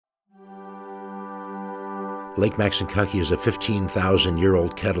Lake Maxinkuckee is a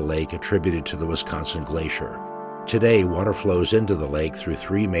 15,000-year-old kettle lake attributed to the Wisconsin Glacier. Today, water flows into the lake through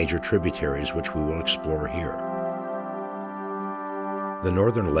three major tributaries, which we will explore here. The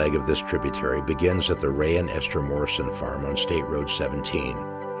northern leg of this tributary begins at the Ray and Esther Morrison farm on State Road 17.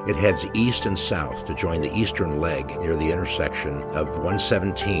 It heads east and south to join the eastern leg near the intersection of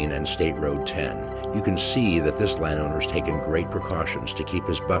 117 and State Road 10. You can see that this landowner's taken great precautions to keep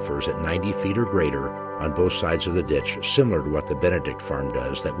his buffers at 90 feet or greater on both sides of the ditch, similar to what the Benedict farm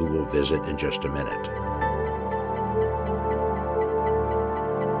does that we will visit in just a minute.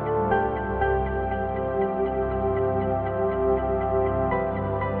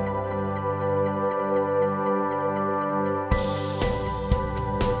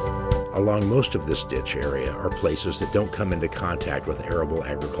 Along most of this ditch area are places that don't come into contact with arable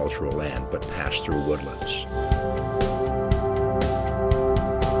agricultural land but pass through woodlands.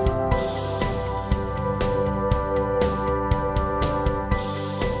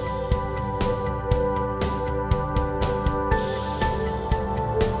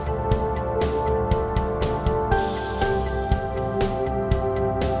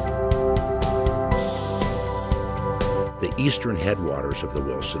 The eastern headwaters of the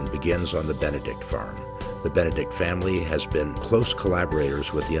Wilson begins on the Benedict farm. The Benedict family has been close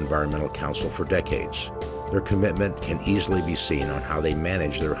collaborators with the Environmental Council for decades. Their commitment can easily be seen on how they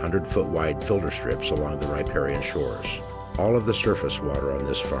manage their 100-foot wide filter strips along the riparian shores. All of the surface water on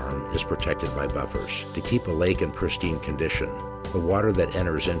this farm is protected by buffers to keep a lake in pristine condition. The water that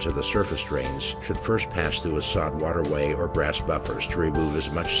enters into the surface drains should first pass through a sod waterway or grass buffers to remove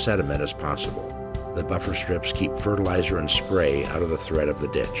as much sediment as possible. The buffer strips keep fertilizer and spray out of the thread of the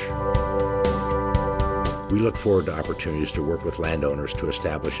ditch. We look forward to opportunities to work with landowners to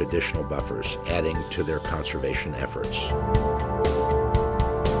establish additional buffers, adding to their conservation efforts.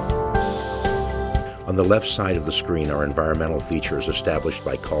 On the left side of the screen are environmental features established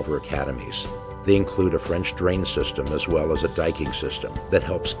by Culver academies. They include a French drain system as well as a diking system that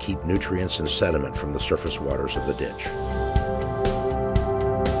helps keep nutrients and sediment from the surface waters of the ditch.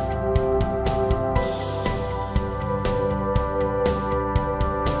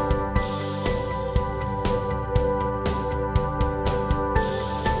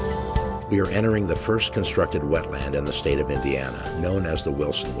 We are entering the first constructed wetland in the state of Indiana, known as the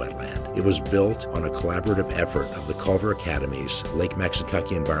Wilson Wetland. It was built on a collaborative effort of the Culver Academies, Lake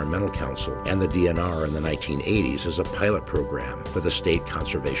Maxinkuckee Environmental Council, and the DNR in the 1980s as a pilot program for the state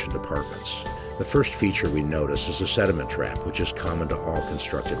conservation departments. The first feature we notice is a sediment trap, which is common to all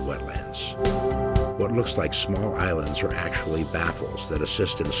constructed wetlands. What looks like small islands are actually baffles that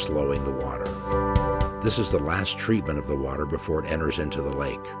assist in slowing the water. This is the last treatment of the water before it enters into the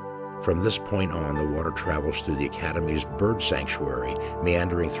lake. From this point on, the water travels through the Academy's bird sanctuary,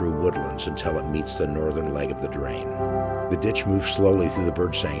 meandering through woodlands until it meets the northern leg of the drain. The ditch moves slowly through the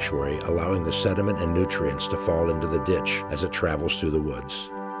bird sanctuary, allowing the sediment and nutrients to fall into the ditch as it travels through the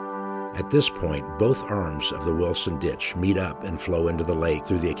woods. At this point, both arms of the Wilson ditch meet up and flow into the lake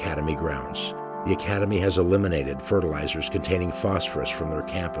through the Academy grounds. The Academy has eliminated fertilizers containing phosphorus from their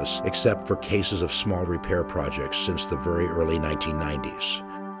campus, except for cases of small repair projects since the very early 1990s.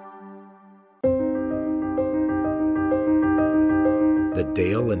 The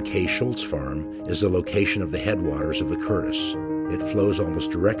Dale and Kay Schultz farm is the location of the headwaters of the Curtis. It flows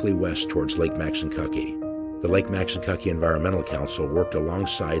almost directly west towards Lake Maxinkuckee. The Lake Maxinkuckee Environmental Council worked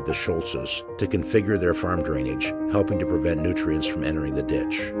alongside the Schultzes to configure their farm drainage, helping to prevent nutrients from entering the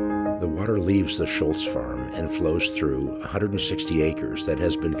ditch. The water leaves the Schultz farm and flows through 160 acres that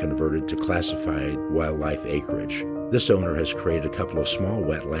has been converted to classified wildlife acreage. This owner has created a couple of small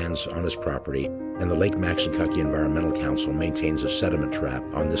wetlands on his property, and the Lake Maxinkuckee Environmental Council maintains a sediment trap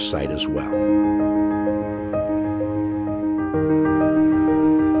on this site as well.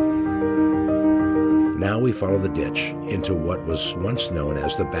 Now we follow the ditch into what was once known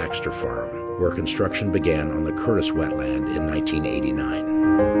as the Baxter Farm, where construction began on the Curtis wetland in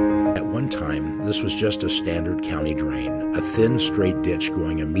 1989. At one time, this was just a standard county drain, a thin, straight ditch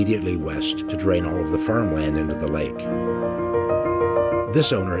going immediately west to drain all of the farmland into the lake.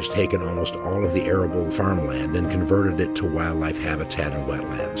 This owner has taken almost all of the arable farmland and converted it to wildlife habitat and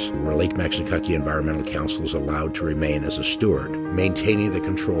wetlands, where Lake Maxinkuckee Environmental Council is allowed to remain as a steward, maintaining the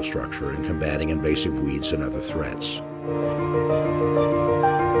control structure and combating invasive weeds and other threats.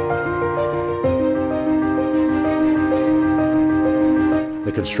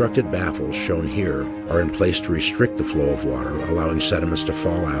 The constructed baffles shown here are in place to restrict the flow of water, allowing sediments to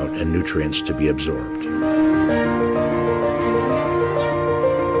fall out and nutrients to be absorbed.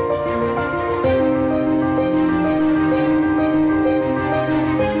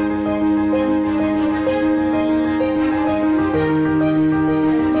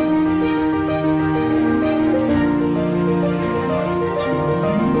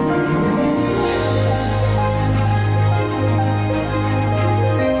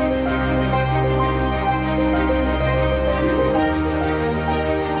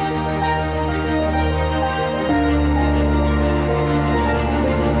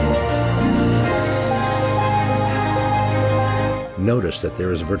 notice that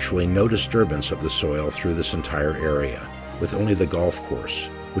there is virtually no disturbance of the soil through this entire area, with only the golf course,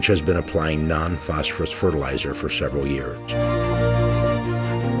 which has been applying non-phosphorus fertilizer for several years.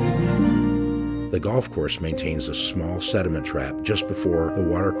 The golf course maintains a small sediment trap just before the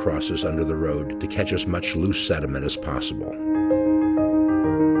water crosses under the road to catch as much loose sediment as possible.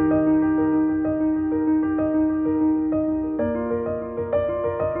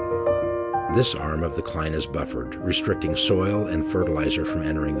 This arm of the Kline is buffered, restricting soil and fertilizer from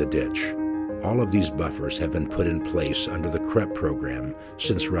entering the ditch. All of these buffers have been put in place under the KREP program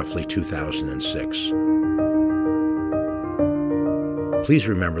since roughly 2006. Please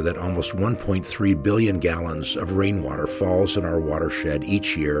remember that almost 1.3 billion gallons of rainwater falls in our watershed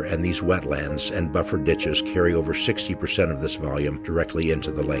each year, and these wetlands and buffer ditches carry over 60% of this volume directly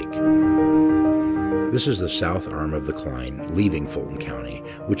into the lake. This is the south arm of the Kline, leaving Fulton County,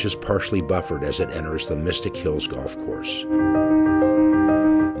 which is partially buffered as it enters the Mystic Hills Golf Course.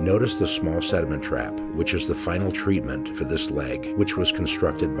 Notice the small sediment trap, which is the final treatment for this leg, which was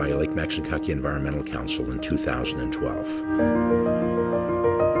constructed by Lake Maxinkuckee Environmental Council in 2012.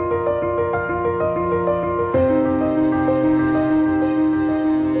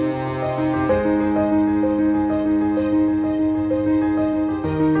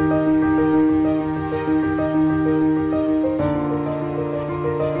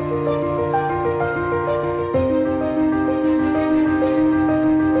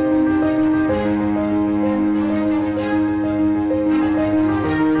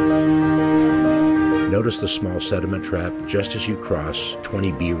 Notice the small sediment trap just as you cross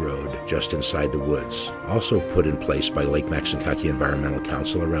 20B Road just inside the woods, also put in place by Lake Maxinkuckee Environmental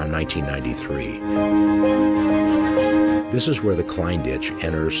Council around 1993. This is where the Kline Ditch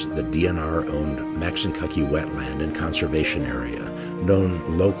enters the DNR-owned Maxinkuckee Wetland and Conservation Area,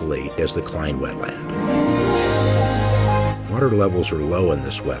 known locally as the Kline Wetland. Water levels are low in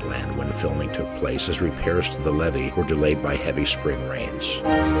this wetland when filming took place, as repairs to the levee were delayed by heavy spring rains.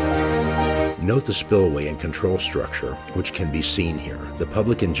 Note the spillway and control structure, which can be seen here. The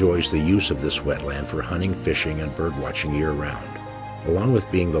public enjoys the use of this wetland for hunting, fishing, and birdwatching year-round. Along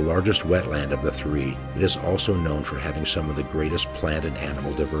with being the largest wetland of the three, it is also known for having some of the greatest plant and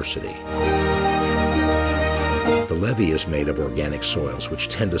animal diversity. The levee is made of organic soils, which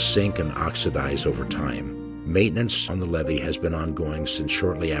tend to sink and oxidize over time. Maintenance on the levee has been ongoing since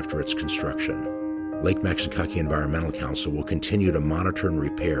shortly after its construction. Lake Maxinkuckee Environmental Council will continue to monitor and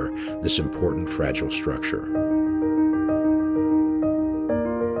repair this important fragile structure.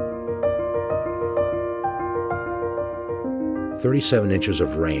 "37 inches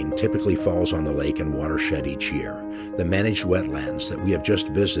of rain typically falls on the lake and watershed each year. The managed wetlands that we have just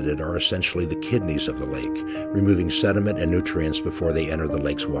visited are essentially the kidneys of the lake, removing sediment and nutrients before they enter the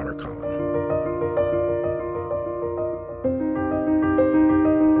lake's water column.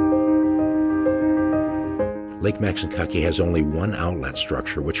 Lake Maxinkuckee has only one outlet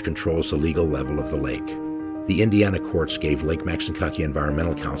structure which controls the legal level of the lake. The Indiana courts gave Lake Maxinkuckee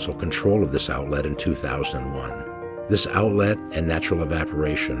Environmental Council control of this outlet in 2001. This outlet and natural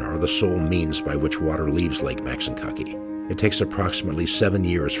evaporation are the sole means by which water leaves Lake Maxinkuckee. It takes approximately 7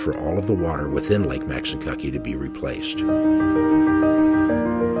 years for all of the water within Lake Maxinkuckee to be replaced.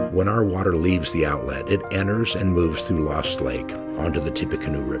 When our water leaves the outlet, it enters and moves through Lost Lake onto the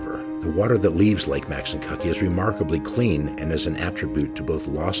Tippecanoe River. The water that leaves Lake Maxinkuckee is remarkably clean and is an attribute to both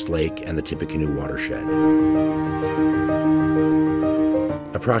Lost Lake and the Tippecanoe watershed.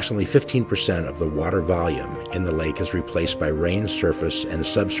 Approximately 15% of the water volume in the lake is replaced by rain, surface, and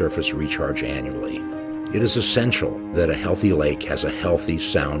subsurface recharge annually. It is essential that a healthy lake has a healthy,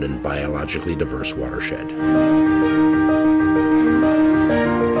 sound, and biologically diverse watershed.